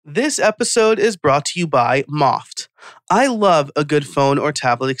This episode is brought to you by Moft. I love a good phone or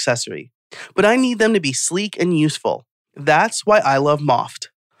tablet accessory, but I need them to be sleek and useful. That's why I love Moft.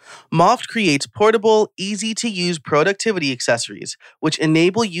 Moft creates portable, easy-to-use productivity accessories, which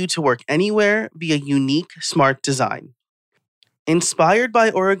enable you to work anywhere via unique, smart design. Inspired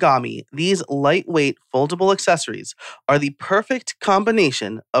by origami, these lightweight, foldable accessories are the perfect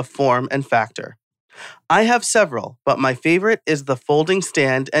combination of form and factor. I have several, but my favorite is the folding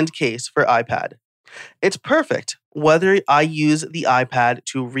stand and case for iPad. It's perfect whether I use the iPad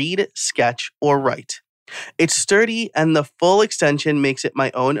to read, sketch, or write. It's sturdy and the full extension makes it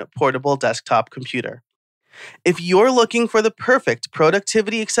my own portable desktop computer. If you're looking for the perfect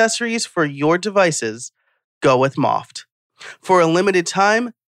productivity accessories for your devices, go with Moft. For a limited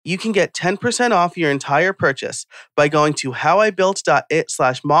time, you can get 10% off your entire purchase by going to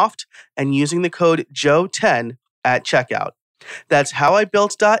howibuilt.it/Moft and using the code JOE10 at checkout. That's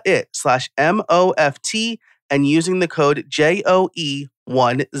howibuilt.it/MOFT and using the code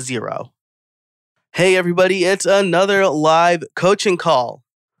JOE10. Hey everybody, it's another live coaching call.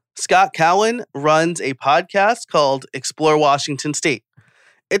 Scott Cowan runs a podcast called Explore Washington State.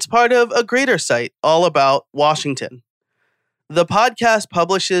 It's part of a greater site all about Washington. The podcast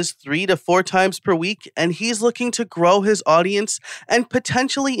publishes 3 to 4 times per week, and he's looking to grow his audience and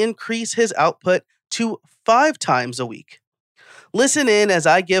potentially increase his output to 5 times a week. Listen in as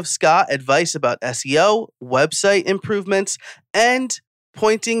I give Scott advice about SEO, website improvements, and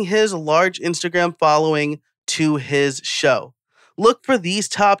pointing his large Instagram following to his show. Look for these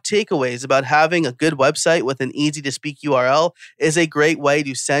top takeaways about having a good website with an easy-to-speak URL is a great way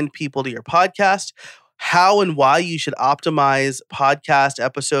to send people to your podcast. How and why you should optimize podcast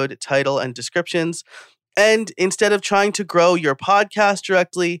episode title and descriptions. And instead of trying to grow your podcast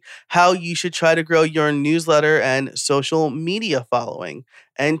directly, how you should try to grow your newsletter and social media following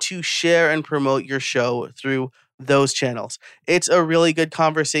and to share and promote your show through those channels. It's a really good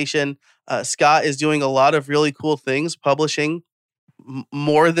conversation. Scott is doing a lot of really cool things. Publishing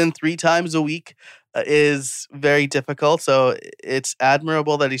more than 3 times a week is very difficult. So it's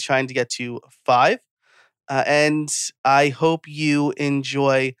admirable that he's trying to get to 5. And I hope you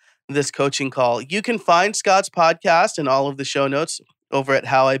enjoy this coaching call. You can find Scott's podcast and all of the show notes over at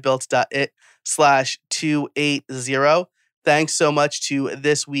howibuilt.it/280. Thanks so much to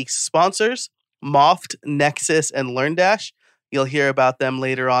this week's sponsors, Moft, Nexus, and LearnDash. You'll hear about them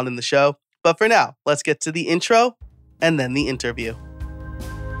later on in the show. But for now, let's get to the intro and then the interview.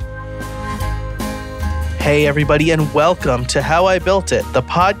 Hey everybody, and welcome to How I Built It, the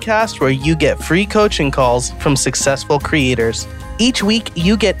podcast where you get free coaching calls from successful creators. Each week,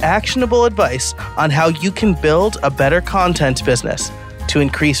 you get actionable advice on how you can build a better content business to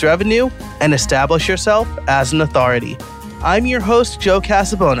increase revenue and establish yourself as an authority. I'm your host, Joe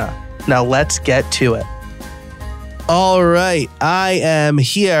Casabona. Now let's get to it. All right, I am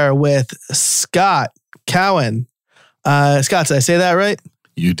here with Scott Cowan. Scott, did I say that right?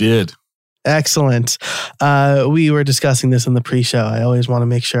 You did. Excellent. We were discussing this in the pre-show. I always want to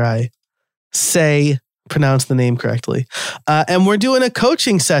make sure I pronounce the name correctly. And we're doing a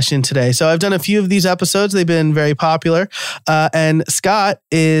coaching session today. So I've done a few of these episodes. They've been very popular. And Scott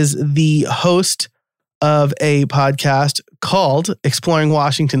is the host of a podcast called Exploring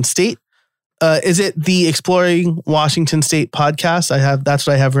Washington State. Is it the Exploring Washington State podcast? That's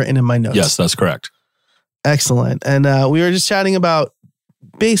what I have written in my notes. Yes, that's correct. Excellent. And we were just chatting about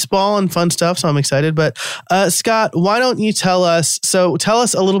baseball and fun stuff, so I'm excited. But Scott, why don't you tell us a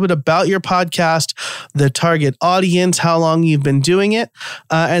little bit about your podcast, the target audience, how long you've been doing it,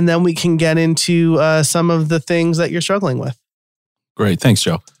 and then we can get into some of the things that you're struggling with. Great. Thanks,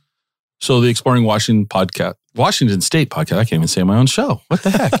 Joe. So the Exploring Washington State podcast, I can't even say my own show. What the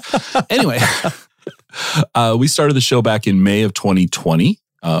heck? Anyway, we started the show back in May of 2020.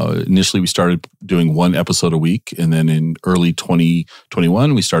 Initially, we started doing 1 episode a week, and then in early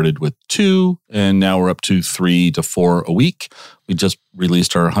 2021, we started with 2, and now we're up to 3 to 4 a week. We just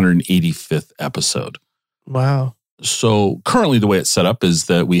released our 185th episode. Wow. So currently the way it's set up is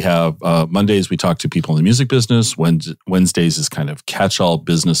that we have Mondays, we talk to people in the music business. Wednesdays is kind of catch-all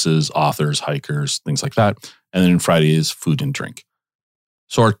businesses, authors, hikers, things like that. And then Friday is food and drink.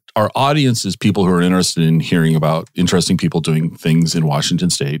 So our audience is people who are interested in hearing about interesting people doing things in Washington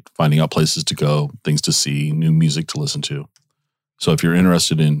State, finding out places to go, things to see, new music to listen to. So if you're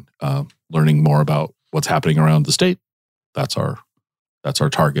interested in learning more about what's happening around the state, that's our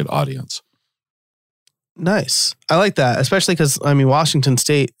target audience. Nice. I like that, especially because, Washington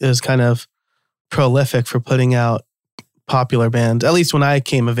State is kind of prolific for putting out popular bands. At least when I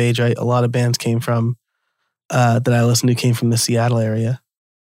came of age, a lot of bands came from, that I listened to came from the Seattle area.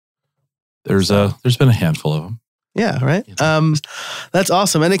 There's been a handful of them. Yeah, right. That's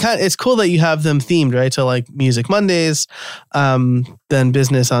awesome, and it's cool that you have them themed, right? So like Music Mondays, then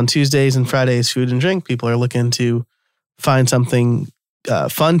business on Tuesdays, and Fridays food and drink. People are looking to find something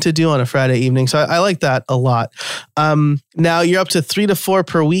fun to do on a Friday evening, so I like that a lot. Now you're up to 3 to 4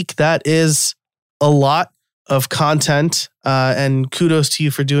 per week. That is a lot of content, and kudos to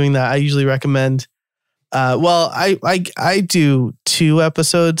you for doing that. I usually recommend. I do 2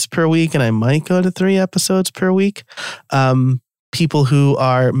 episodes per week, and I might go to 3 episodes per week. People who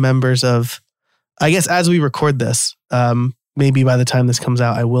are members of, I guess as we record this, maybe by the time this comes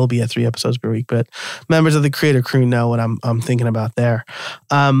out, I will be at 3 episodes per week, but members of the Creator Crew know what I'm thinking about there.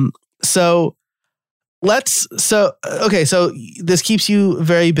 So this keeps you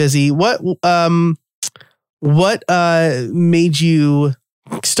very busy. What made you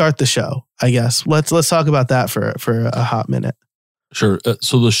start the show? I guess let's talk about that for a hot minute. Sure.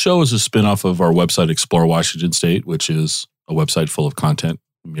 So the show is a spinoff of our website, Explore Washington State, which is a website full of content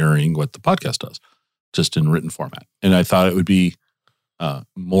mirroring what the podcast does, just in written format. And I thought it would be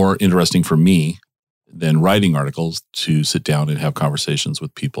more interesting for me than writing articles to sit down and have conversations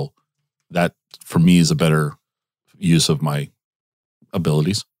with people. That, for me, is a better use of my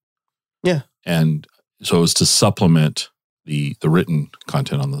abilities. Yeah. And so it was to supplement the written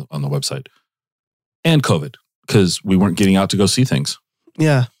content on the website, and COVID, because we weren't getting out to go see things.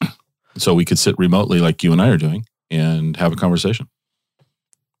 Yeah. So we could sit remotely like you and I are doing and have a conversation.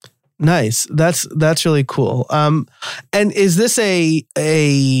 Nice. That's really cool. And is this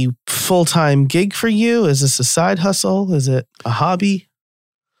a full-time gig for you? Is this a side hustle? Is it a hobby?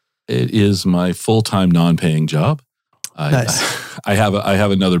 It is my full-time non-paying job. Nice. I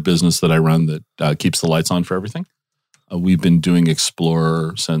have another business that I run that keeps the lights on for everything. We've been doing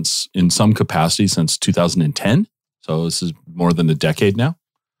Explore in some capacity since 2010. So this is more than a decade now.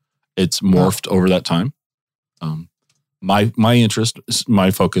 It's morphed over that time. My interest,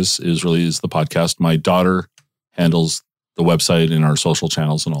 my focus is the podcast. My daughter handles the website and our social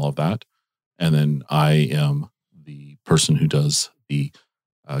channels and all of that. And then I am the person who does the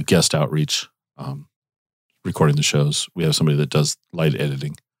guest outreach, recording the shows. We have somebody that does light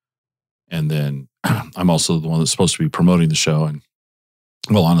editing. And then I'm also the one that's supposed to be promoting the show. And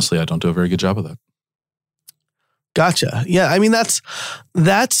well, honestly, I don't do a very good job of that. Gotcha. Yeah. I mean, that's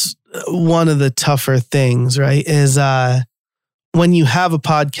one of the tougher things, right? Is when you have a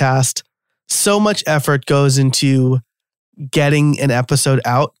podcast, so much effort goes into getting an episode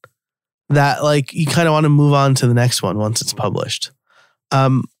out that like you kind of want to move on to the next one once it's published.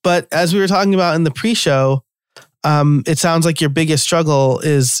 But as we were talking about in the pre-show, it sounds like your biggest struggle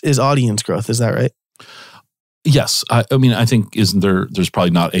is audience growth. Is that right? Yes. I mean, I think there's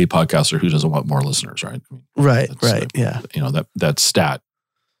probably not a podcaster who doesn't want more listeners, right? I mean, right. Yeah. That stat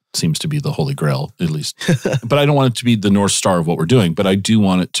seems to be the holy grail, at least. But I don't want it to be the North Star of what we're doing, but I do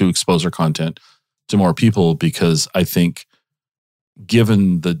want it to expose our content to more people, because I think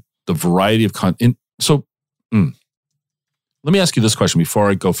given the variety of content. So let me ask you this question before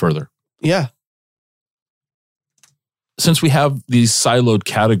I go further. Yeah. Since we have these siloed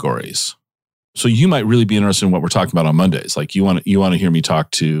categories, so you might really be interested in what we're talking about on Mondays. Like you want to hear me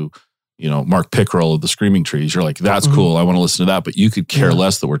talk to, Mark Pickrell of the Screaming Trees. You're like, that's cool. I want to listen to that. But you could care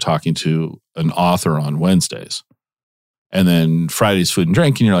less that we're talking to an author on Wednesdays. And then Friday's food and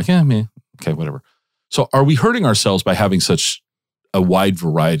drink. And you're like, okay, whatever. So are we hurting ourselves by having such a wide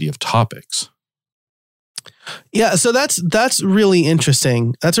variety of topics? Yeah. So that's really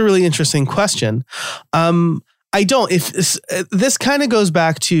interesting. That's a really interesting question. I don't, if this kind of goes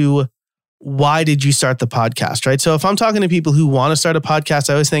back to why did you start the podcast, right? So if I'm talking to people who want to start a podcast,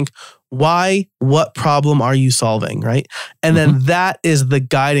 I always think, why, what problem are you solving, right? And then that is the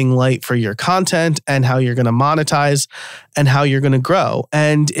guiding light for your content and how you're going to monetize and how you're going to grow.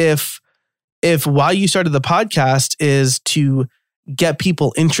 And if why you started the podcast is to get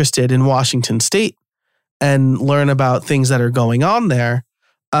people interested in Washington State and learn about things that are going on there,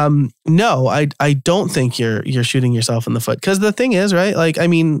 no, I don't think you're shooting yourself in the foot. Because the thing is, right? Like, I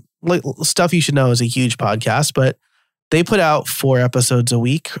mean, like Stuff You Should Know is a huge podcast, but they put out 4 episodes a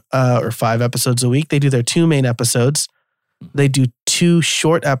week, or 5 episodes a week. They do their 2 main episodes. They do 2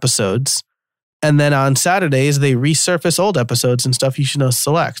 short episodes. And then on Saturdays, they resurface old episodes and Stuff You Should Know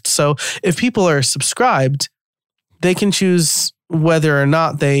Select. So if people are subscribed, they can choose whether or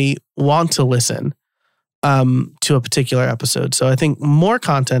not they want to listen to a particular episode. So I think more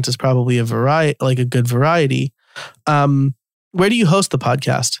content is probably a good variety. Where do you host the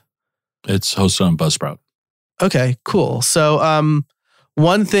podcast? It's hosted on Buzzsprout. Okay, cool. So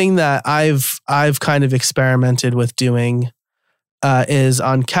one thing that I've kind of experimented with doing is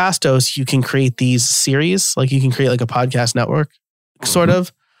on Castos, you can create these series, like you can create like a podcast network, sort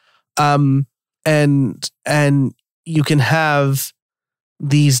of, and you can have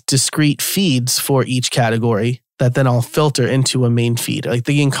these discrete feeds for each category that then all filter into a main feed. Like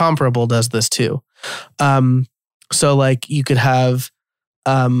the Incomparable does this too. So like you could have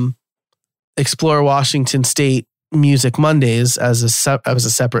Explore Washington State Music Mondays as a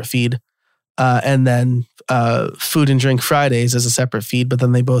separate feed, and then Food and Drink Fridays as a separate feed, but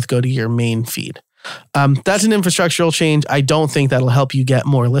then they both go to your main feed. That's an infrastructural change. I don't think that'll help you get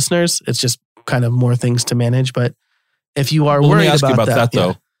more listeners. It's just kind of more things to manage. But if you are worried about that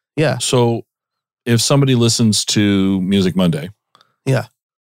though. Yeah. So if somebody listens to Music Monday, yeah,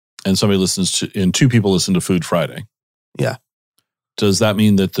 and somebody listens to, and two people listen to Food Friday, yeah, does that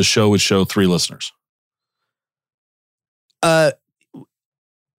mean that the show would show 3 listeners?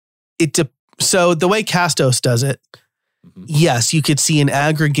 So the way Castos does it, yes, you could see an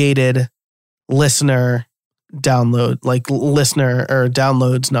aggregated listener download, like listener or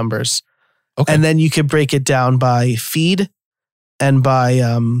downloads numbers. Okay. And then you could break it down by feed and by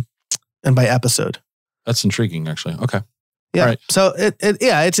episode. That's intriguing, actually. Okay. Yeah. Right. So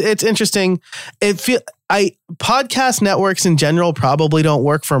it's interesting. Podcast networks in general probably don't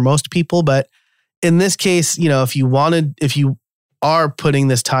work for most people, but in this case, if you are putting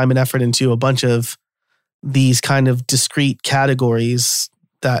this time and effort into a bunch of these kind of discrete categories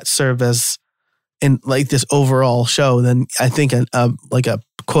that serve as in like this overall show, then I think like a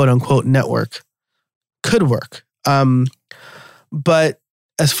quote unquote network could work. But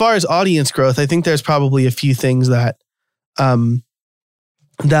as far as audience growth, I think there's probably a few things that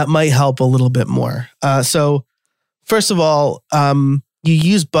that might help a little bit more. So first of all, you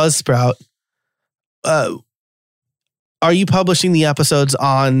use Buzzsprout. Are you publishing the episodes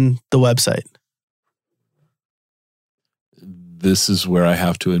on the website? This is where I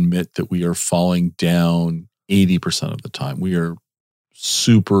have to admit that we are falling down 80% of the time. We are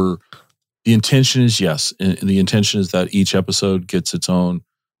the intention is yes. And the intention is that each episode gets its own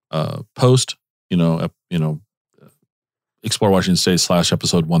post, Explore Washington State /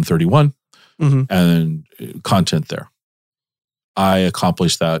 episode 131 and content there. I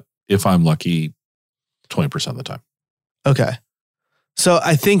accomplish that, if I'm lucky, 20% of the time. Okay. So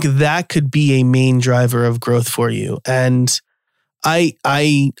I think that could be a main driver of growth for you. And I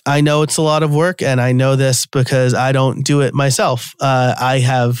know it's a lot of work, and I know this because I don't do it myself. I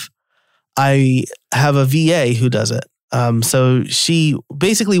have a VA who does it. So she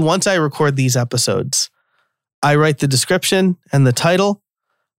basically, once I record these episodes, I write the description and the title.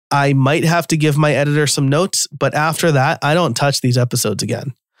 I might have to give my editor some notes, but after that, I don't touch these episodes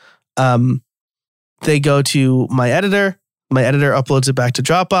again. They go to my editor. My editor uploads it back to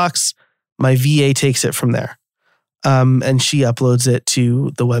Dropbox. My VA takes it from there. And she uploads it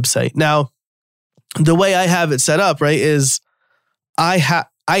to the website. Now, the way I have it set up, right, is I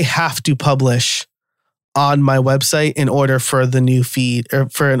have to publish on my website in order for the new feed or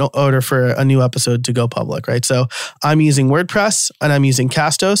in order for a new episode to go public, right? So I'm using WordPress and I'm using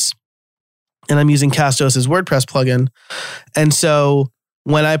Castos, and I'm using Castos' WordPress plugin. And so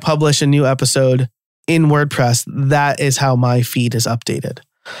when I publish a new episode in WordPress, that is how my feed is updated.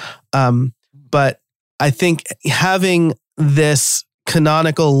 But I think having this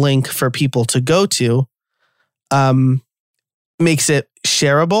canonical link for people to go to makes it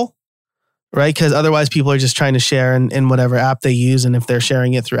shareable, right? Because otherwise people are just trying to share in whatever app they use. And if they're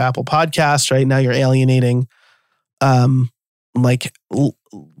sharing it through Apple Podcasts, right, now you're alienating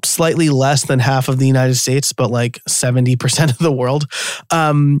slightly less than half of the United States, but like 70% of the world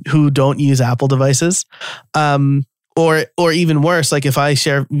who don't use Apple devices. Or even worse, like if I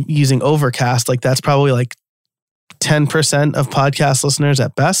share using Overcast, like that's probably like 10% of podcast listeners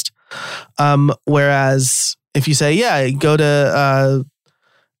at best. Whereas if you say, yeah, go to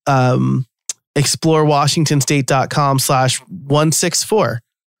explorewashingtonstate.com/164,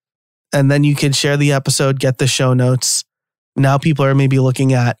 and then you can share the episode, get the show notes. Now people are maybe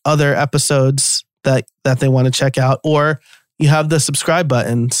looking at other episodes that they want to check out, or you have the subscribe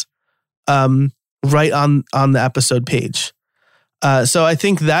buttons right on the episode page. So I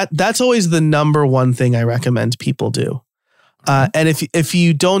think that's always the number one thing I recommend people do. And if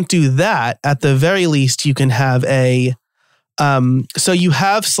you don't do that, at the very least, you can have so you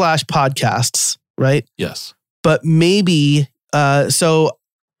have /podcasts, right? Yes. But maybe, so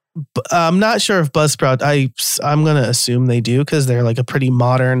I'm not sure if Buzzsprout, I'm going to assume they do, because they're like a pretty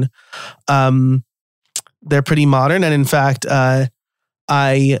modern, they're pretty modern. And in fact,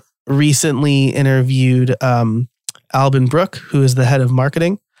 I recently interviewed Albin Brook, who is the head of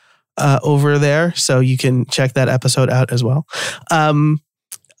marketing over there, so you can check that episode out as well.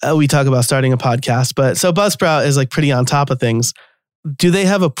 We talk about starting a podcast, but so Buzzsprout is like pretty on top of things. Do they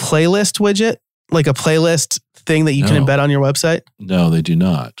have a playlist widget, like a playlist thing that you can embed on your website? No, they do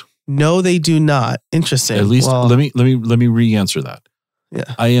not. No, they do not. Interesting. At least let me re-answer that.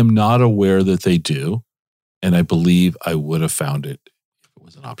 Yeah, I am not aware that they do, and I believe I would have found it if it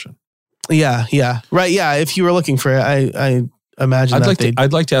was an option. Yeah, right. Yeah, if you were looking for it, I imagine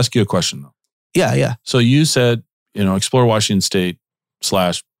I'd like to ask you a question though. Yeah. So you said, Explore Washington State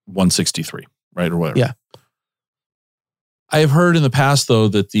 /163, right, or whatever. Yeah. I have heard in the past though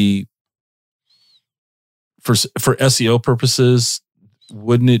that for SEO purposes,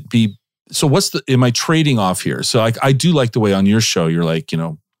 wouldn't it be? So am I trading off here? So I do like the way on your show you're like,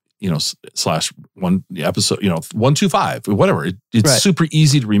 /1 episode, 125, whatever. It's right. Super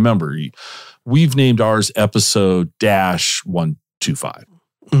easy to remember. We've named ours episode -125.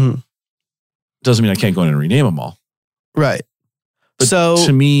 Mm-hmm. Doesn't mean I can't go in and rename them all. Right. But so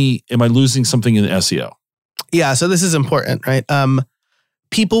to me, am I losing something in the SEO? Yeah. So this is important, right?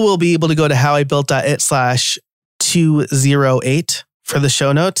 People will be able to go to howibuilt.it/208 for the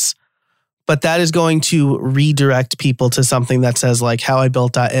show notes, but that is going to redirect people to something that says like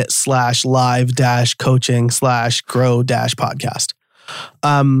howibuilt.it/live-coaching/grow-podcast.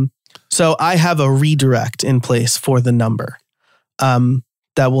 So I have a redirect in place for the number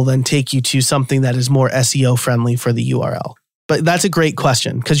that will then take you to something that is more SEO friendly for the URL. But that's a great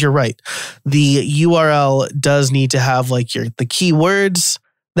question because you're right. The URL does need to have like the keywords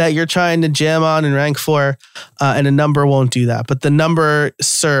that you're trying to jam on and rank for, and a number won't do that. But the number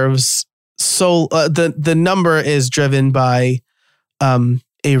serves the number is driven by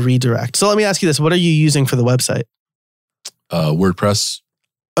a redirect. So let me ask you this: what are you using for the website? WordPress.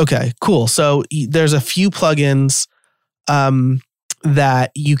 Okay, cool. So there's a few plugins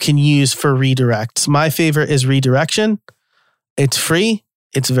that you can use for redirects. My favorite is Redirection. It's free.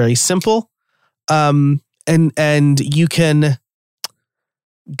 It's very simple. And you can,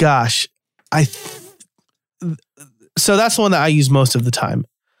 so that's the one that I use most of the time.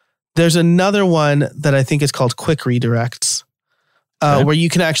 There's another one that I think is called Quick Redirects, where you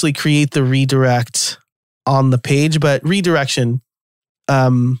can actually create the redirect on the page, but Redirection's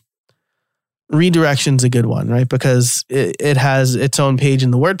a good one, right? Because it has its own page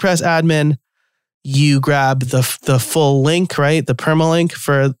in the WordPress admin. You grab the full link, right? The permalink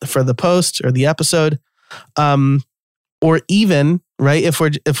for the post or the episode. Or even, right, if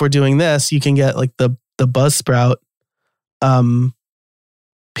we're doing this, you can get like the Buzzsprout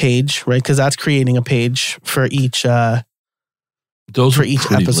page, right? Because that's creating a page for each those for are each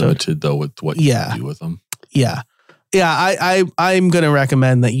pretty episode. Limited though with what you can do with them. Yeah. I'm going to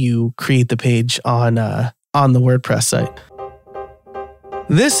recommend that you create the page on the WordPress site.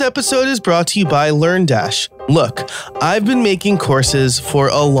 This episode is brought to you by LearnDash. Look, I've been making courses for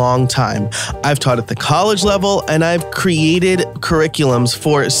a long time. I've taught at the college level, and I've created curriculums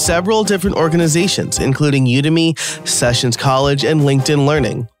for several different organizations, including Udemy, Sessions College, and LinkedIn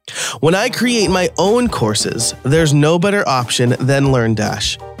Learning. When I create my own courses, there's no better option than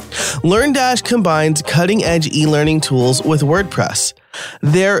LearnDash. LearnDash combines cutting-edge e-learning tools with WordPress.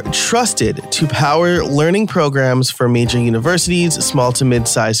 They're trusted to power learning programs for major universities, small to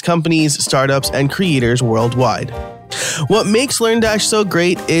mid-sized companies, startups, and creators worldwide. What makes LearnDash so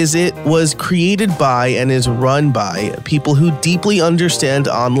great is it was created by and is run by people who deeply understand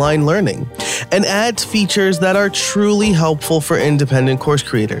online learning and adds features that are truly helpful for independent course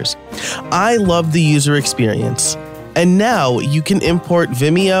creators. I love the user experience. And now you can import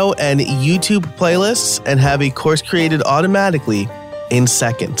Vimeo and YouTube playlists and have a course created automatically in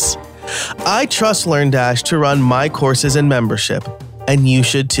seconds. I trust LearnDash to run my courses and membership, and you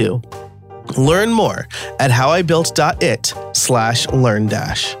should too. Learn more at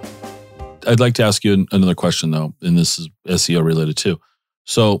howibuilt.it/LearnDash. I'd like to ask you another question though, and this is SEO related too.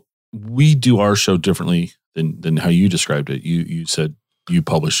 So we do our show differently than how you described it. You said you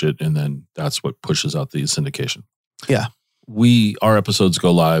publish it and then that's what pushes out the syndication. Yeah. Our episodes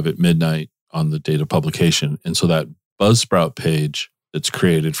go live at midnight on the date of publication. And so that Buzzsprout page that's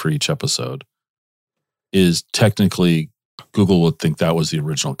created for each episode is technically, Google would think that was the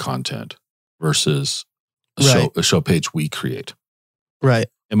original content versus a show page we create. Right.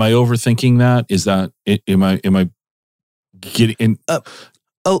 Am I overthinking that? Is that, am I getting in? A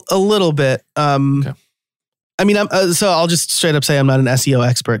little bit. Okay. I mean, so I'll just straight up say I'm not an SEO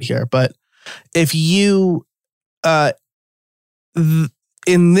expert here, but if you,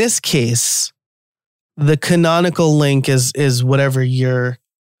 in this case, the canonical link is whatever you're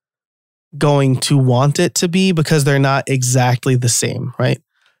going to want it to be because they're not exactly the same, right?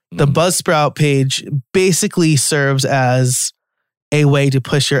 The Buzzsprout page basically serves as a way to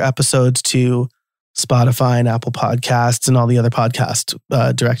push your episodes to Spotify and Apple Podcasts and all the other podcast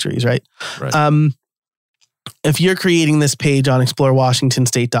directories, right? If you're creating this page on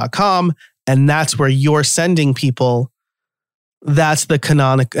explorewashingtonstate.com and that's where you're sending people, that's the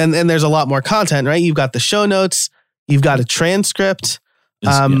canonical. And there's a lot more content, right? You've got the show notes, you've got a transcript, or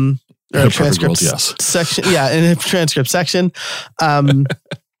a transcript section. Yeah, in a transcript section.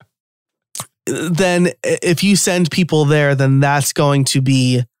 Then if you send people there, then that's going to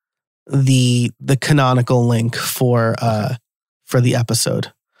be the canonical link for the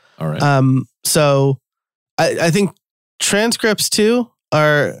episode. All right. So I think transcripts too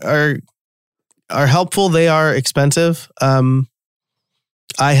are helpful. They are expensive.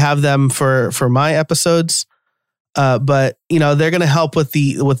 I have them for my episodes, but they're going to help with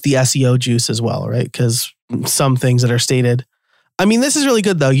the SEO juice as well, right? Because some things that are stated. I mean, this is really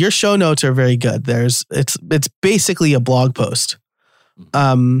good though. Your show notes are very good. It's basically a blog post.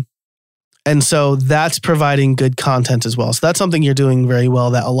 And so that's providing good content as well. So that's something you're doing very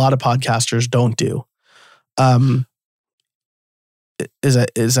well that a lot of podcasters don't do. And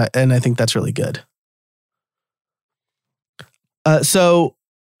I think that's really good. So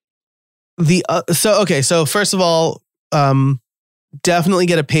first of all, definitely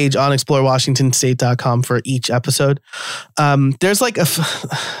get a page on explorewashingtonstate.com for each episode. There's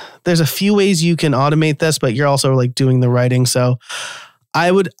there's a few ways you can automate this, but you're also like doing the writing. So I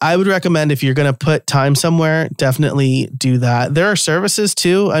would recommend, if you're going to put time somewhere, definitely do that. There are services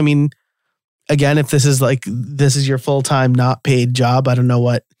too. I mean, again, if this is your full-time, not paid job, I don't know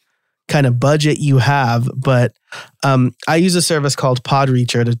what kind of budget you have, but I use a service called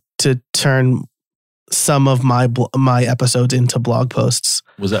Podreacher to turn some of my episodes into blog posts.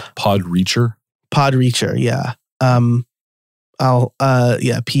 Was that Podreacher? Podreacher, yeah. PodReacher.com.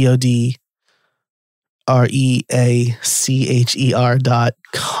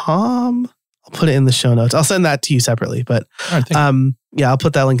 I'll put it in the show notes. I'll send that to you separately, but I'll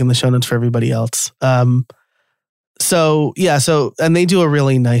put that link in the show notes for everybody else. And they do a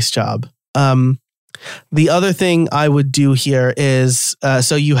really nice job. The other thing I would do here is,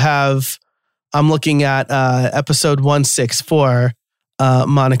 I'm looking at episode 164,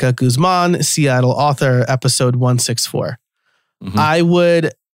 Monica Guzman, Seattle author, episode 164. Mm-hmm. I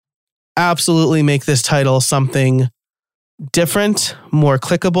would absolutely make this title something different, more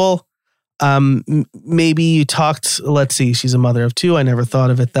clickable. Maybe you talked, let's see, she's a mother of two. I never thought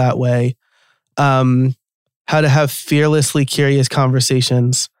of it that way. How to have fearlessly curious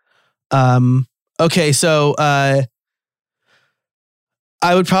conversations. So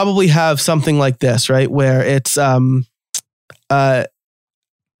I would probably have something like this, right? Where it's how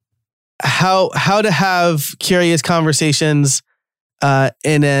to have curious conversations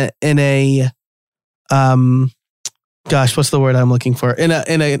in a what's the word I'm looking for? In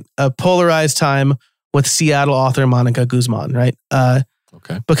a polarized time with Seattle author Monica Guzman, right?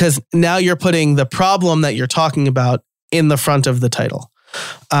 Okay. Because now you're putting the problem that you're talking about in the front of the title.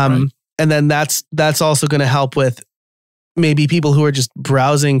 Right. And then that's also going to help with maybe people who are just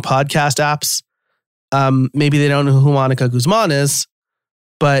browsing podcast apps. Maybe they don't know who Monica Guzman is,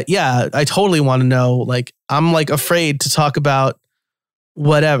 but yeah, I totally want to know. Like, I'm like afraid to talk about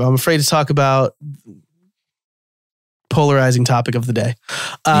whatever. I'm afraid to talk about polarizing topic of the day.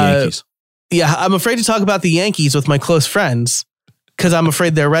 Yankees. Yeah, I'm afraid to talk about the Yankees with my close friends because I'm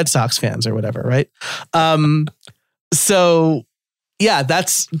afraid they're Red Sox fans or whatever, right? So yeah,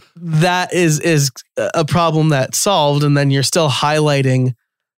 that is a problem that's solved, and then you're still highlighting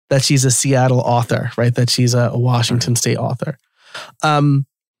that she's a Seattle author, right? That she's a Washington State author.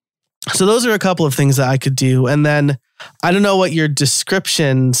 So those are a couple of things that I could do, and then I don't know what your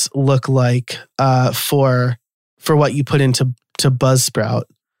descriptions look like for what you put into Buzzsprout.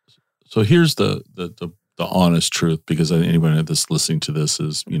 So here's the honest truth, because anyone that's listening to this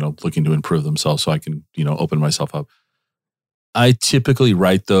is looking to improve themselves, so I can open myself up. I typically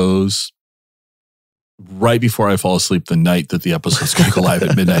write those right before I fall asleep the night that the episode's going to go live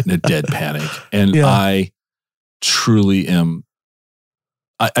at midnight in a dead panic. And yeah. I truly am.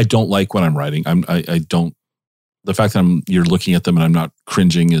 I don't like when I'm writing. I don't. The fact that you're looking at them and I'm not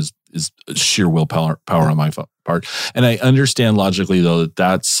cringing is sheer willpower on my part. And I understand logically though that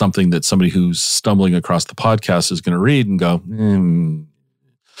that's something that somebody who's stumbling across the podcast is going to read and go,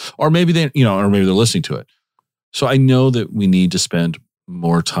 or maybe they're listening to it. So I know that we need to spend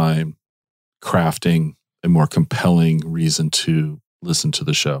more time crafting a more compelling reason to listen to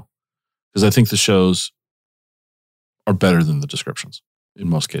the show. Because I think the shows are better than the descriptions in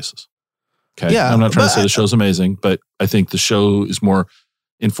most cases. Okay. Yeah, I'm not trying to say the show's amazing, but I think the show is more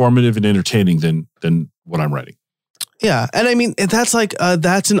informative and entertaining than what I'm writing. Yeah. And I mean, that's like,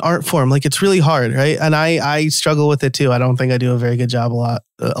 that's an art form. Like it's really hard, right? And I struggle with it too. I don't think I do a very good job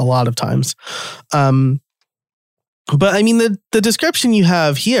a lot of times. But I mean, the description you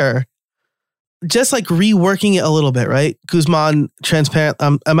have here, just like reworking it a little bit, right? Guzman, transparent.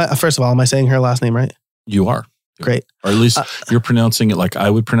 First of all, am I saying her last name right? You are. Great. Or at least you're pronouncing it like I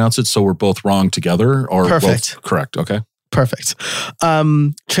would pronounce it. So we're both wrong together or perfect. Both correct. Okay. Perfect.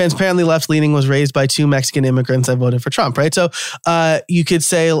 Transparently left-leaning, was raised by 2 Mexican immigrants that voted for Trump, right? So you could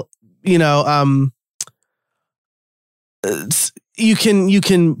say, you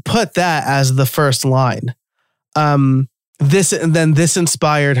can put that as the first line. This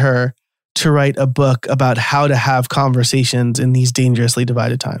inspired her to write a book about how to have conversations in these dangerously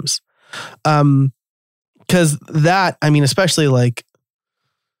divided times. Because that, I mean, especially like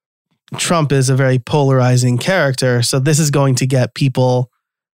Trump is a very polarizing character. So this is going to get people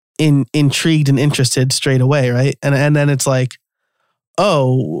intrigued and interested straight away. Right. And then it's like,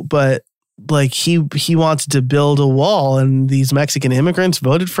 oh, but like he wanted to build a wall and these Mexican immigrants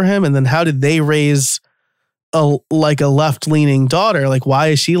voted for him. And then how did they raise a left-leaning daughter? Like, why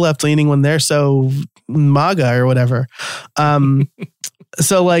is she left-leaning when they're so MAGA or whatever?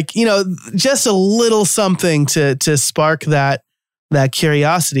 So like, just a little something to spark that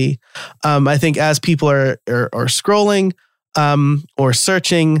curiosity. I think as people are scrolling or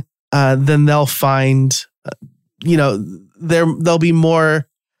searching, then they'll find, they'll be more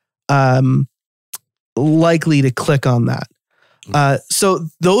likely to click on that. So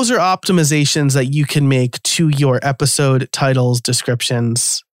those are optimizations that you can make to your episode titles,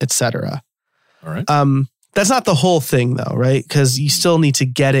 descriptions, etc. All right. That's not the whole thing though, right? Because you still need to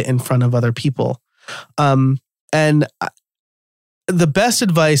get it in front of other people. And the best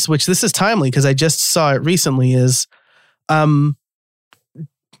advice, which this is timely because I just saw it recently, is don't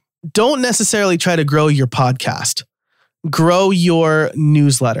necessarily try to grow your podcast. Grow your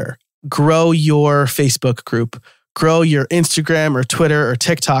newsletter. Grow your Facebook group. Grow your Instagram or Twitter or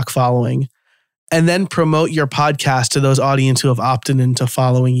TikTok following, and then promote your podcast to those audience who have opted into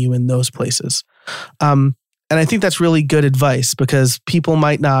following you in those places. And I think that's really good advice because people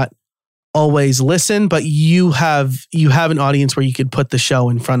might not always listen, but you have an audience where you could put the show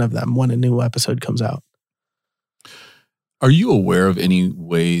in front of them when a new episode comes out. Are you aware of any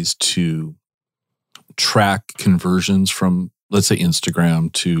ways to track conversions from, let's say,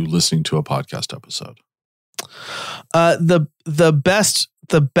 Instagram to listening to a podcast episode? The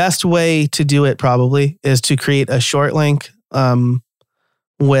best way to do it probably is to create a short link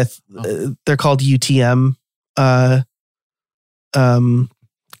with they're called UTM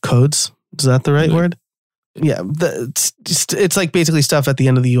codes. Is that the right word? Yeah, it's like basically stuff at the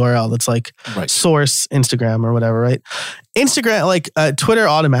end of the URL that's like source Instagram or whatever, right? Instagram, like Twitter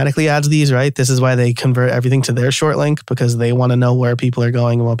automatically adds these, right? This is why they convert everything to their short link because they want to know where people are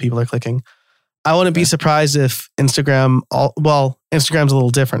going and what people are clicking. I wouldn't be surprised if Instagram's a little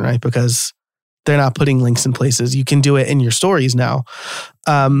different, right? Because they're not putting links in places. You can do it in your stories now.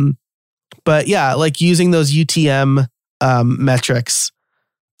 But yeah, like using those UTM metrics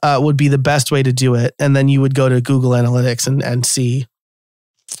would be the best way to do it. And then you would go to Google Analytics and see,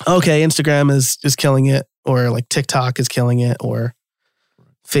 okay, Instagram is killing it, or like TikTok is killing it, or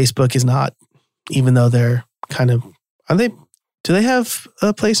Facebook is not, even though they're kind of, do they have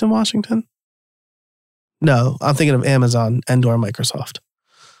a place in Washington? No, I'm thinking of Amazon and/or Microsoft.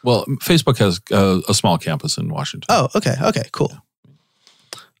 Well, Facebook has a small campus in Washington. Oh, okay, cool.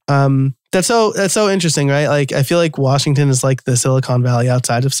 That's so interesting, right? Like, I feel like Washington is like the Silicon Valley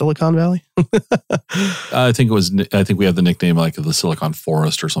outside of Silicon Valley. I think we have the nickname like the Silicon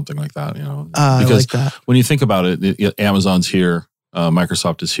Forest or something like that. Because I like that. When you think about it, Amazon's here,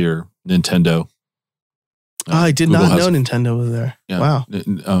 Microsoft is here, Nintendo. I did Google not know Nintendo was there. Yeah, wow.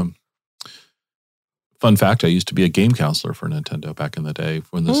 Fun fact, I used to be a game counselor for Nintendo back in the day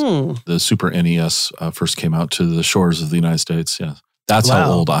when the Super NES first came out to the shores of the United States. Yeah, that's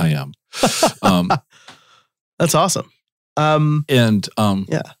how old I am. That's awesome. Yeah,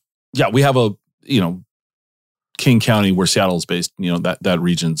 we have a, King County where Seattle's based, that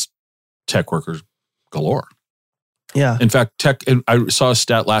region's tech workers galore. Yeah. In fact, and I saw a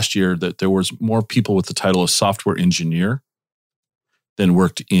stat last year that there was more people with the title of software engineer than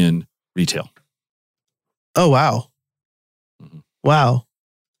worked in retail. Oh, wow. Mm-hmm. Wow.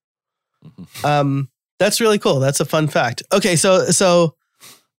 Mm-hmm. That's really cool. That's a fun fact. Okay. So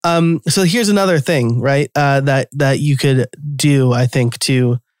here's another thing, right? That you could do, I think,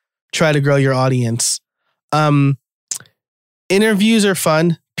 to try to grow your audience. Interviews are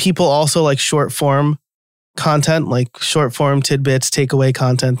fun. People also like short form. content, like short form tidbits, takeaway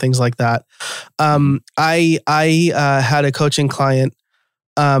content, things like that. I had a coaching client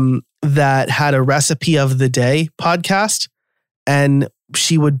that had a recipe of the day podcast, and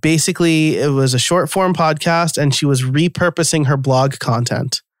she would basically, it was a short form podcast, and she was repurposing her blog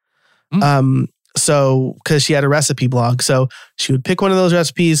content. So, because she had a recipe blog, so she would pick one of those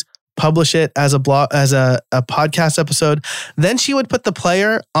recipes, publish it as a blog, as a podcast episode. Then she would put the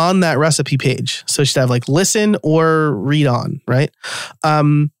player on that recipe page. So she'd have like listen or read on, right?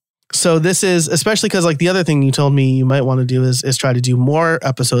 So this is especially because like the other thing you told me you might want to do is try to do more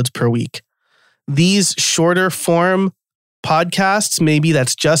episodes per week. These shorter form podcasts, maybe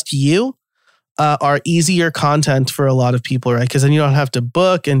that's just you, are easier content for a lot of people, right? Because then you don't have to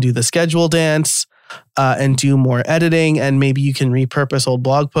book and do the schedule dance and do more editing, and maybe you can repurpose old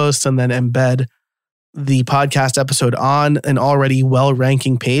blog posts and then embed the podcast episode on an already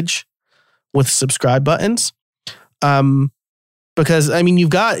well-ranking page with subscribe buttons. Because I mean, you've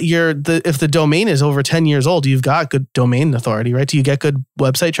got if the domain is over 10 years old, you've got good domain authority, right? Do you get good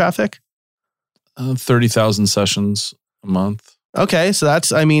website traffic? 30,000 sessions a month. Okay, so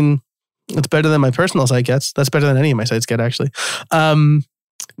that's, I mean, it's better than my personal site gets. That's better than any of my sites get, actually.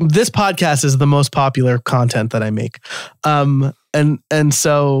 This podcast is the most popular content that I make. So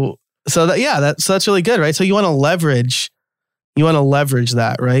that's really good, right? So you want to leverage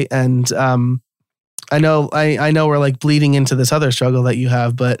that, right? And I know we're like bleeding into this other struggle that you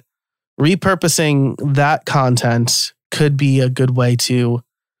have, but repurposing that content could be a good way to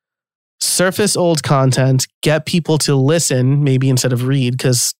surface old content, get people to listen, maybe instead of read,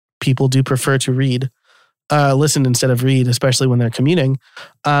 because people do prefer to listen instead of read, especially when they're commuting,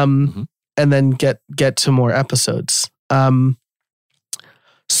 and then get to more episodes.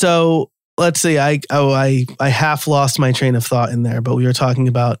 So let's see, I half lost my train of thought in there, but we were talking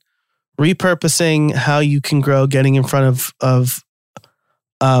about repurposing, how you can grow, getting in front of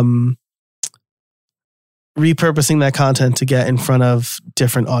repurposing that content to get in front of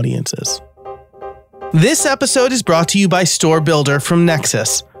different audiences. This episode is brought to you by Store Builder from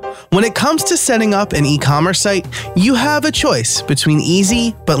Nexus. When it comes to setting up an e-commerce site, you have a choice between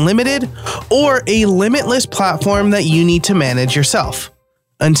easy but limited or a limitless platform that you need to manage yourself.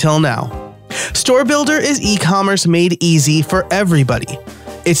 Until now. Store Builder is e-commerce made easy for everybody.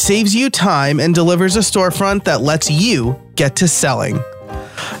 It saves you time and delivers a storefront that lets you get to selling.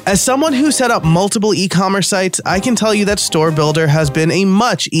 As someone who set up multiple e-commerce sites, I can tell you that Store Builder has been a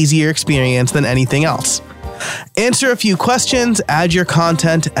much easier experience than anything else. Answer a few questions, add your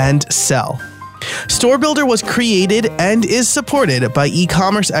content, and sell. Store Builder was created and is supported by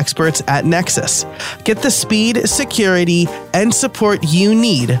e-commerce experts at Nexus. Get the speed, security, and support you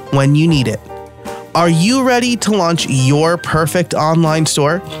need when you need it. Are you ready to launch your perfect online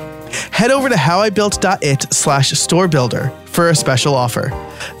store? Head over to howibuilt.it/storebuilder for a special offer.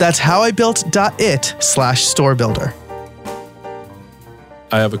 That's howibuilt.it/storebuilder.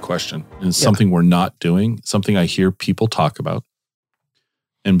 I have a question. It's something we're not doing, something I hear people talk about.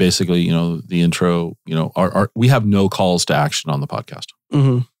 And basically, the intro, we have no calls to action on the podcast.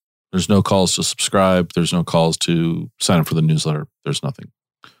 Mm-hmm. There's no calls to subscribe. There's no calls to sign up for the newsletter. There's nothing.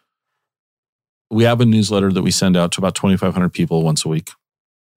 We have a newsletter that we send out to about 2,500 people once a week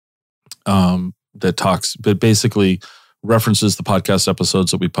that basically references the podcast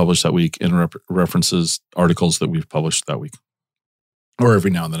episodes that we published that week and references articles that we've published that week. Or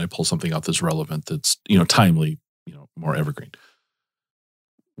every now and then I pull something out that's relevant, that's, timely, more evergreen.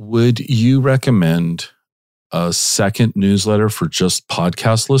 Would you recommend a second newsletter for just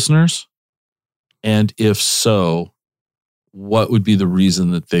podcast listeners? And if so, what would be the reason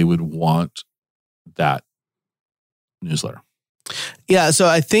that they would want that newsletter? Yeah, so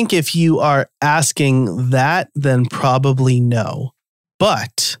I think if you are asking that, then probably no.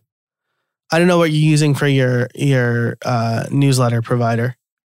 But I don't know what you're using for your newsletter provider.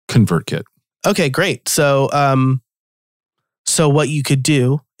 ConvertKit. Okay, great. So what you could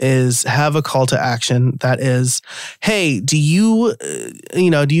do is have a call to action that is, hey, do you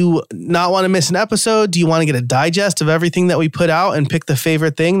not want to miss an episode? Do you want to get a digest of everything that we put out and pick the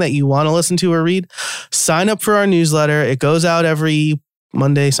favorite thing that you want to listen to or read? Sign up for our newsletter. It goes out every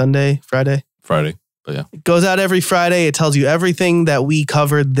Monday, Sunday, Friday. But yeah. It goes out every Friday. It tells you everything that we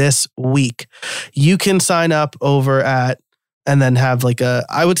covered this week. You can sign up over at, and then have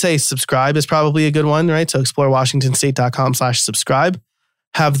I would say subscribe is probably a good one, right? So explorewashingtonstate.com/subscribe.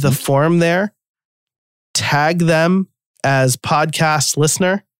 Have the form there. Tag them as podcast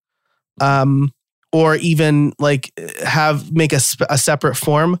listener. Or even make a separate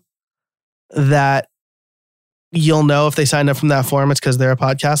form that you'll know if they signed up from that form, it's because they're a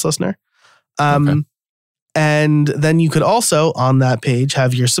podcast listener. Okay. And then you could also, on that page,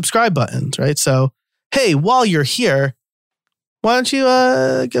 have your subscribe buttons, right? So, hey, while you're here, why don't you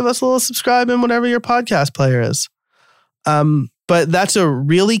give us a little subscribe in whatever your podcast player is? But that's a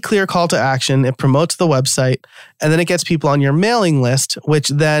really clear call to action. It promotes the website, and then it gets people on your mailing list, which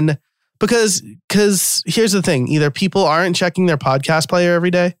then, because here's the thing, either people aren't checking their podcast player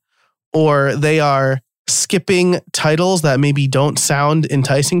every day, or they are skipping titles that maybe don't sound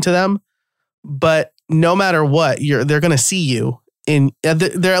enticing to them. But no matter what, they're going to see you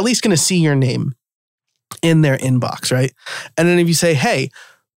they're at least going to see your name in their inbox, right? And then if you say, hey,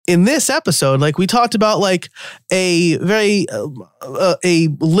 in this episode, like we talked about, like a very a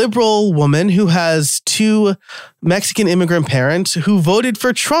liberal woman who has 2 Mexican immigrant parents who voted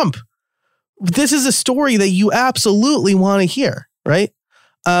for Trump. This is a story that you absolutely want to hear, right?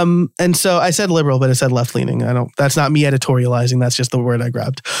 And so I said liberal, but I said left leaning. That's not me editorializing. That's just the word I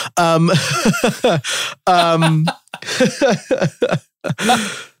grabbed.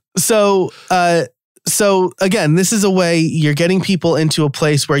 So again, this is a way you're getting people into a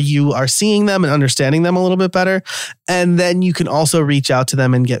place where you are seeing them and understanding them a little bit better. And then you can also reach out to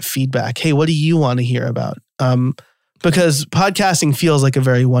them and get feedback. Hey, what do you want to hear about? Because podcasting feels like a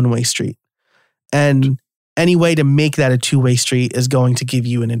very one-way street. And any way to make that a two-way street is going to give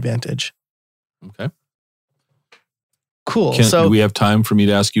you an advantage. Okay. Cool. Do we have time for me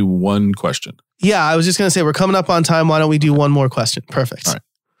to ask you one question? Yeah, I was just going to say, we're coming up on time. Why don't we do one more question? Perfect. All right.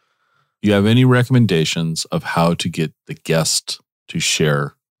 Do you have any recommendations of how to get the guest to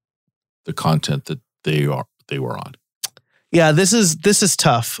share the content that they were on? Yeah, this is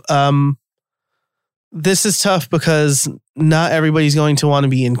tough. This is tough because not everybody's going to want to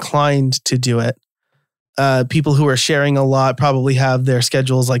be inclined to do it. People who are sharing a lot probably have their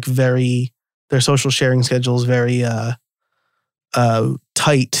schedules their social sharing schedules very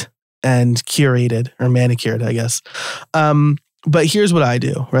tight and curated or manicured, I guess. But here's what I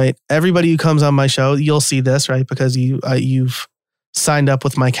do, right? Everybody who comes on my show, you'll see this, right? Because you've signed up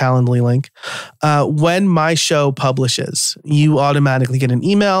with my Calendly link. When my show publishes, you automatically get an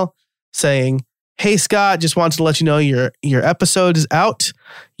email saying, hey, Scott, just wanted to let you know your episode is out.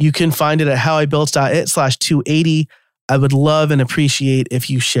 You can find it at howibuilt.it/280. I would love and appreciate if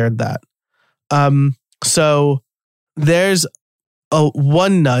you shared that. So there's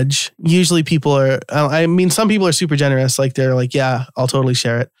one nudge. Usually people some people are super generous. Like they're like, yeah, I'll totally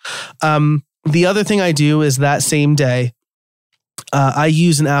share it. The other thing I do is that same day, I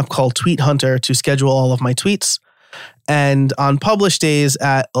use an app called Tweet Hunter to schedule all of my tweets. And on publish days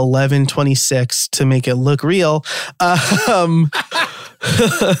at 11:26, to make it look real, I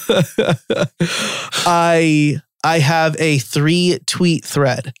have a 3-tweet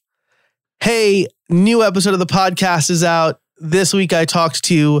thread. Hey, new episode of the podcast is out. This week I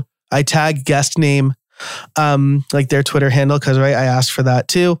tag guest name, like their Twitter handle, because right, I asked for that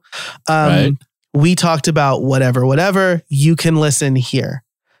too. Right. We talked about whatever. You can listen here.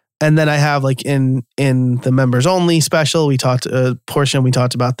 And then I have like in the members only special, we talked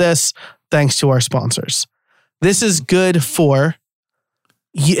about this, thanks to our sponsors. This is good for,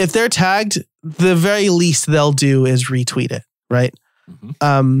 if they're tagged, the very least they'll do is retweet it, right?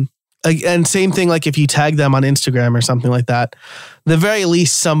 Mm-hmm. And same thing, like if you tag them on Instagram or something like that, the very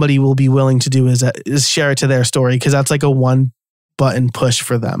least somebody will be willing to do is share it to their story, because that's like a one button push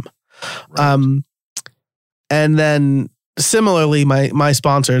for them. Right. And then similarly, my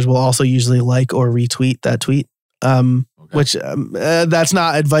sponsors will also usually like or retweet that tweet, which that's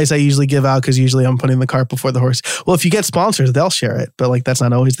not advice I usually give out, because usually I'm putting the cart before the horse. Well, if you get sponsors, they'll share it, but like that's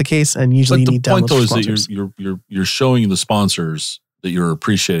not always the case, and usually you need downloads for sponsors. The point though is that you're showing the sponsors that you're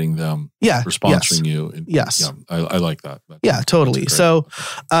appreciating them for sponsoring you. And, yes. Yeah, I like that. Yeah, totally. So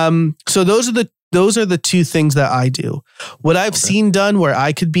those are the two things that I do. What I've seen done where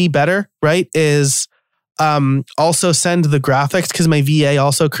I could be better, right, is also send the graphics, because my VA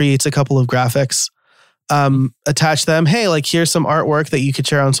also creates a couple of graphics. Attach them. Hey, like here's some artwork that you could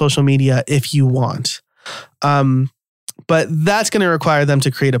share on social media if you want. But that's going to require them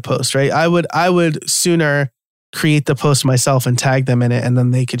to create a post, right? I would sooner create the post myself and tag them in it, and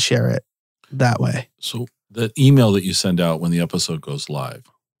then they could share it that way. So that email that you send out when the episode goes live,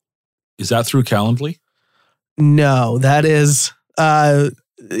 is that through Calendly? No, that is a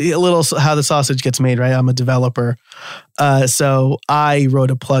little how the sausage gets made, right? I'm a developer. So I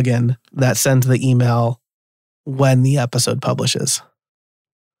wrote a plugin that sends the email when the episode publishes.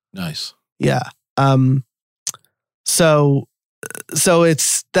 Nice. Yeah. So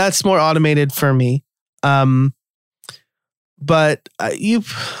that's more automated for me. But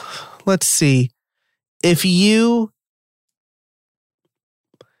let's see. If you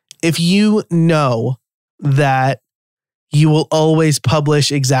know that you will always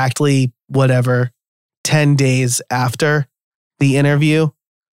publish exactly whatever 10 days after the interview,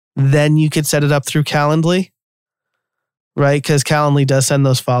 then you could set it up through Calendly, right? Because Calendly does send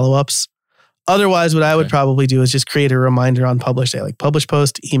those follow-ups. Otherwise, what I would probably do is just create a reminder on publish day, like publish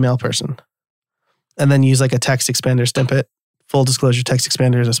post, email person, and then use like a text expander snippet. Full disclosure, Text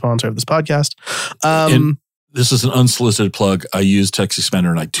Expander is a sponsor of this podcast. And this is an unsolicited plug. I use Text Expander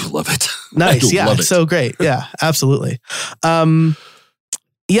and I do love it. Nice. Yeah. It's so great. Yeah, absolutely. Yeah.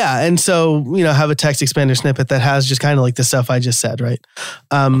 And so, have a Text Expander snippet that has just kind of like the stuff I just said, right?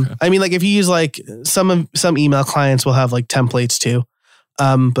 I mean, like if you use like some email clients will have like templates too.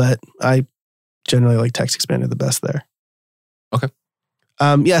 But I generally like Text Expander the best there. Okay.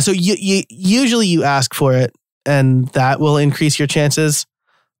 Yeah. So you usually you ask for it, and that will increase your chances.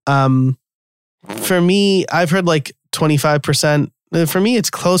 For me, I've heard like 25%. For me, it's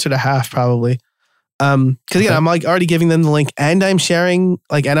closer to half probably. Because again, I'm like already giving them the link, and I'm sharing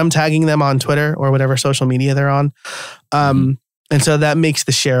and I'm tagging them on Twitter or whatever social media they're on. And so that makes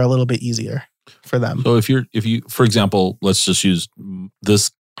the share a little bit easier for them. So if you, for example, let's just use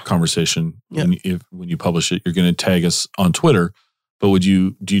this conversation. Yeah. When you publish it, you're going to tag us on Twitter, but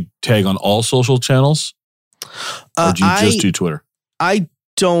do you tag on all social channels? Or do you just do Twitter? I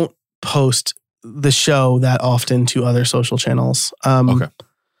don't post the show that often to other social channels. Okay.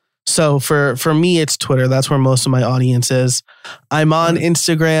 So for me, it's Twitter. That's where most of my audience is. I'm on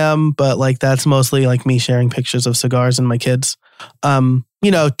Instagram, but that's mostly like me sharing pictures of cigars and my kids.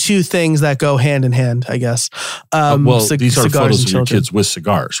 Two things that go hand in hand, I guess. These are photos of your kids with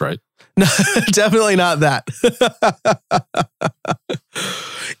cigars, right? No, definitely not that.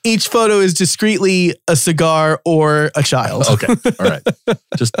 Each photo is discreetly a cigar or a child. Okay. All right.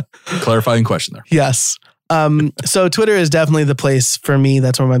 Just clarifying question there. Yes. So Twitter is definitely the place for me.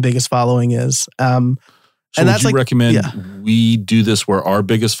 That's where my biggest following is. So and that's would you recommend we do this where our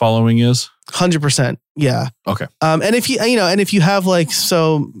biggest following is? 100%. Yeah. Okay. And if you have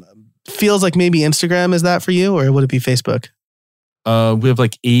feels like maybe Instagram is that for you, or would it be Facebook? We have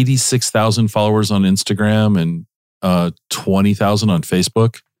 86,000 followers on Instagram and 20,000 on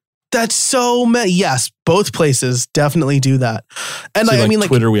Facebook. That's so many. Yes, both places definitely do that. And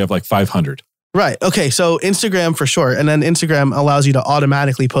Twitter, we have 500. Right. Okay. So Instagram for sure. And then Instagram allows you to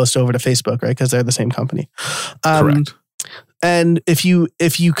automatically post over to Facebook, right? Because they're the same company. Correct. And if you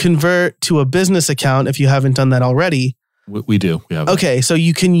convert to a business account, if you haven't done that already. We do. We have. Okay. So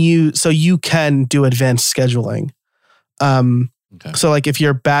you can do advanced scheduling. Okay. So if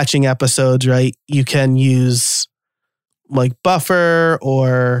you're batching episodes, right, you can use Buffer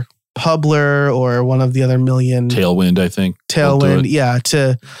or Publer or one of the other million. Tailwind, I think. Tailwind, yeah,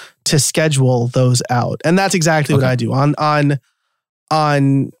 to schedule those out. And that's exactly what I do. On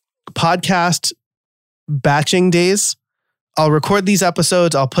podcast batching days, I'll record these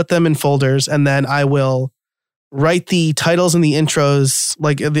episodes, I'll put them in folders, and then I will write the titles and the intros.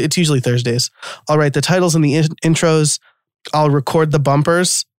 It's usually Thursdays. I'll write the titles and the intros. I'll record the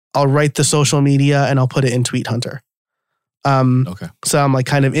bumpers. I'll write the social media, and I'll put it in Tweet Hunter. So I'm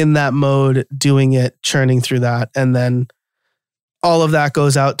kind of in that mode, doing it, churning through that. And then all of that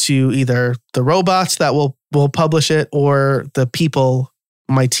goes out to either the robots that will publish it or the people,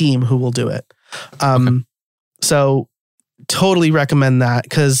 my team, who will do it. So totally recommend that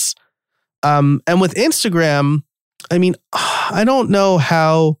because, and with Instagram, I don't know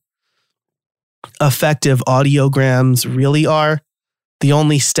how effective audiograms really are. The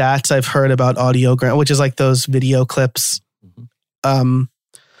only stats I've heard about audiogram, which is those video clips, the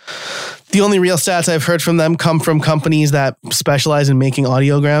only real stats I've heard from them come from companies that specialize in making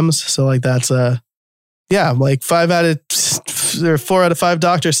audiograms. So that's 4 out of 5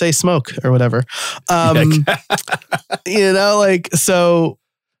 doctors say smoke or whatever. So,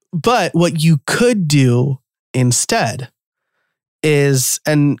 but what you could do instead is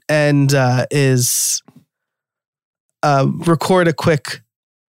record a quick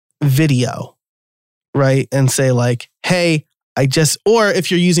video, right? And say hey, or if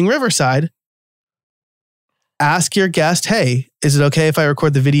you're using Riverside, ask your guest, hey, is it okay if I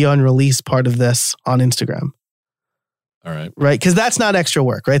record the video and release part of this on Instagram? All right. Right? Because that's not extra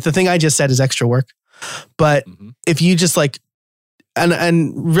work, right? The thing I just said is extra work. But if you just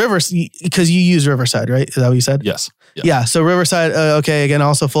and Riverside, because you use Riverside, right? Is that what you said? Yes. Yeah. So Riverside, okay. Again,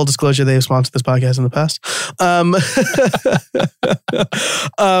 also full disclosure, they've sponsored this podcast in the past.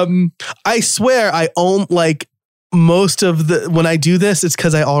 I swear I own most of when I do this, it's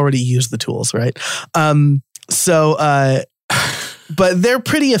because I already use the tools, right? But they're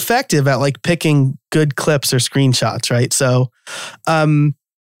pretty effective at picking good clips or screenshots, right? So,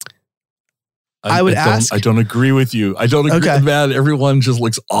 I would ask. I don't agree with you. I don't agree. Okay. Man, everyone just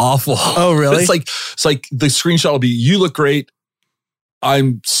looks awful. Oh, really? It's like the screenshot will be, you look great.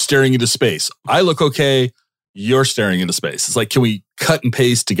 I'm staring into space. I look okay. You're staring into space. It's like, can we cut and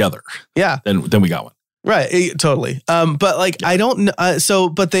paste together? Yeah. Then we got one. Right. Totally. But like, I don't know.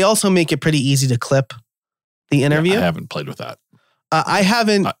 But they also make it pretty easy to clip the interview. Yeah, I haven't played with that. I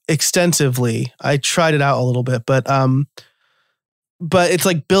haven't extensively. I tried it out a little bit, but it's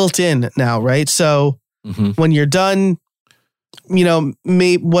like built in now, right? So when you're done, you know,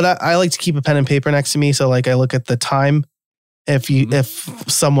 I like to keep a pen and paper next to me. So like I look at the time. If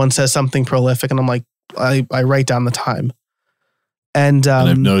someone says something prolific, and I'm like, I write down the time. And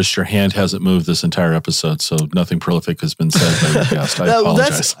I've noticed your hand hasn't moved this entire episode, so nothing prolific has been said by your guest. I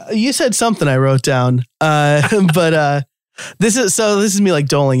apologize. You said something I wrote down, but this is me like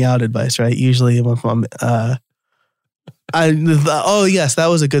doling out advice, right? Usually, if I'm, oh yes, that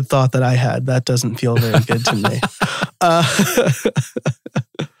was a good thought that I had. That doesn't feel very good to me.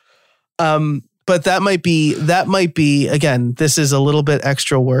 But that might be again. This is a little bit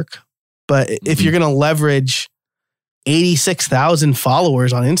extra work, but if you're going to leverage 86,000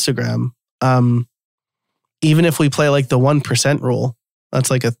 followers on Instagram, even if we play like the 1% rule,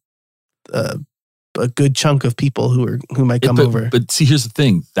 that's like a good chunk of people who might come over. But see, here's the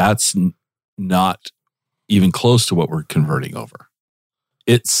thing: that's not even close to what we're converting over.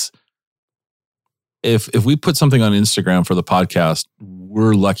 It's if we put something on Instagram for the podcast,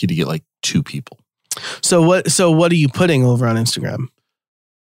 we're lucky to get like 2 people. So what are you putting over on Instagram?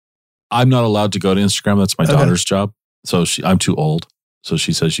 I'm not allowed to go to Instagram. That's my daughter's job. So I'm too old. So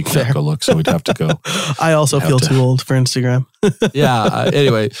she says she can't go look. So we'd have to go. I also feel too old for Instagram. Yeah.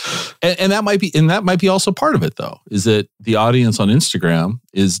 Anyway, and that might be also part of it though, is that the audience on Instagram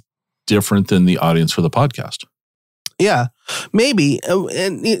is different than the audience for the podcast. Yeah, maybe.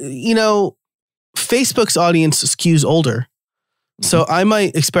 And you know, Facebook's audience skews older. So I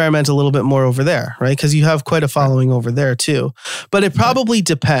might experiment a little bit more over there, right? Because you have quite a following over there too. But it probably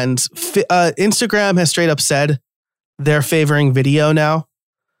depends. Instagram has straight up said they're favoring video now.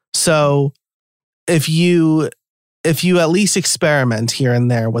 So if you at least experiment here and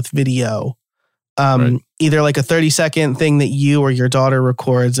there with video, either like a 30-second thing that you or your daughter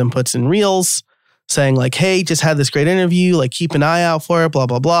records and puts in Reels, saying like, hey, just had this great interview, like keep an eye out for it, blah,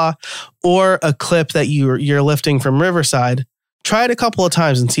 blah, blah. Or a clip that you're lifting from Riverside. Try it a couple of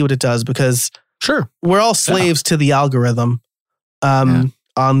times and see what it does, because we're all slaves to the algorithm on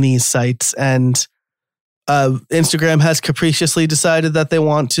these sites. And Instagram has capriciously decided that they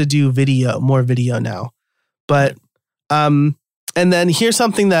want to do more video now. But and then here's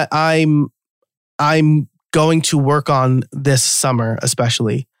something that I'm going to work on this summer,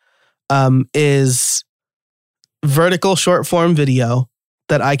 especially, is vertical short form video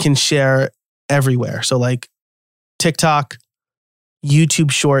that I can share everywhere. So like TikTok, YouTube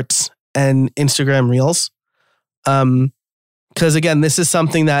Shorts, and Instagram Reels. Because again, this is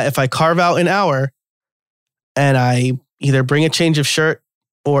something that if I carve out an hour and I either bring a change of shirt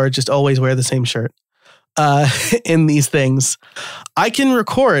or just always wear the same shirt in these things, I can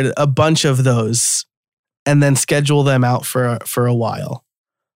record a bunch of those and then schedule them out for a while.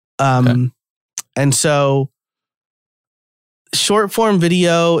 And so short form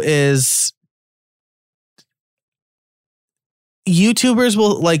video is... YouTubers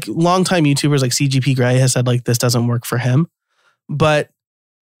will, like longtime YouTubers like CGP Grey has said like this doesn't work for him. But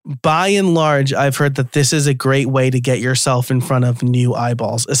by and large, I've heard that this is a great way to get yourself in front of new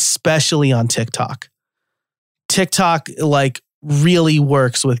eyeballs, especially on TikTok. TikTok like really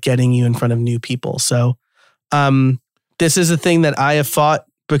works with getting you in front of new people. So this is a thing that I have fought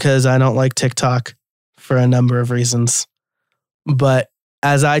because I don't like TikTok for a number of reasons. But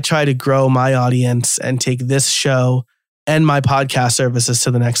as I try to grow my audience and take this show and my podcast services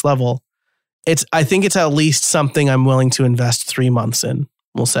to the next level, I think it's at least something I'm willing to invest 3 months in,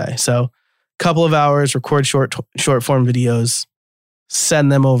 we'll say. So a couple of hours, record short form videos,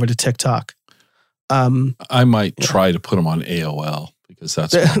 send them over to TikTok. I might try to put them on AOL because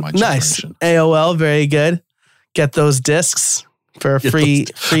that's my generation. Nice. AOL, very good. Get those discs for a free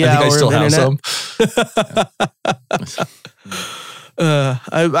hour of internet.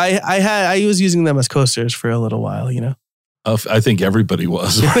 I was using them as coasters for a little while, you know. I think everybody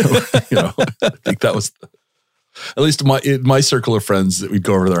was. You know, I think that was at least my circle of friends that we'd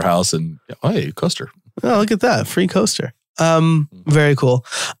go over to their house and hey, coaster. Oh, look at that free coaster. Very cool.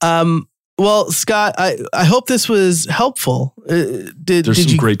 Well, Scott, I hope this was helpful. There's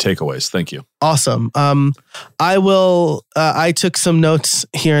some great takeaways. Thank you. Awesome. I took some notes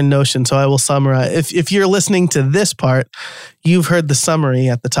here in Notion, so I will summarize. If you're listening to this part, you've heard the summary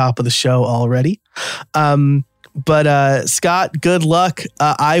at the top of the show already. But Scott, good luck.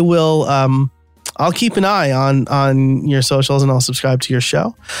 I'll keep an eye on your socials, and I'll subscribe to your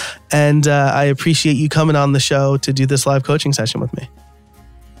show. And I appreciate you coming on the show to do this live coaching session with me.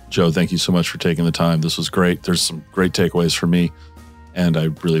 Joe, thank you so much for taking the time. This was great. There's some great takeaways for me, and I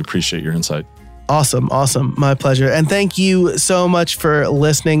really appreciate your insight. Awesome. My pleasure. And thank you so much for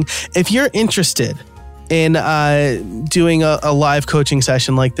listening. If you're interested in doing a live coaching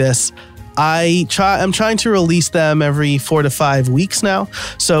session like this, I'm trying to release them every 4 to 5 weeks now.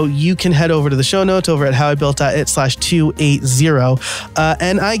 So you can head over to the show notes over at howibuilt.it/280.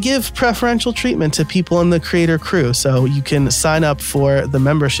 And I give preferential treatment to people in the creator crew. So you can sign up for the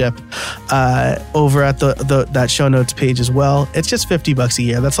membership over at that show notes page as well. It's just $50 a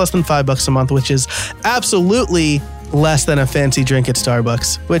year. That's less than $5 a month, which is absolutely less than a fancy drink at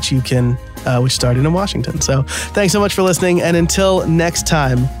Starbucks, which started in Washington. So thanks so much for listening. And until next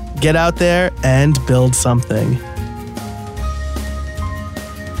time, get out there and build something.